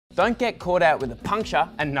Don't get caught out with a puncture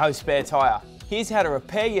and no spare tyre. Here's how to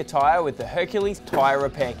repair your tyre with the Hercules Tyre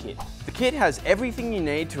Repair Kit. The kit has everything you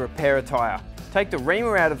need to repair a tyre. Take the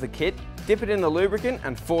reamer out of the kit, dip it in the lubricant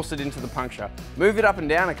and force it into the puncture. Move it up and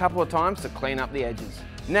down a couple of times to clean up the edges.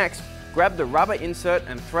 Next, grab the rubber insert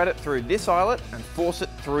and thread it through this eyelet and force it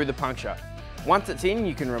through the puncture. Once it's in,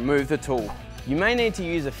 you can remove the tool. You may need to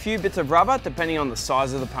use a few bits of rubber depending on the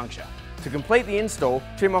size of the puncture. To complete the install,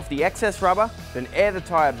 trim off the excess rubber, then air the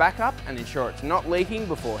tyre back up and ensure it's not leaking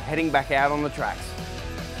before heading back out on the tracks.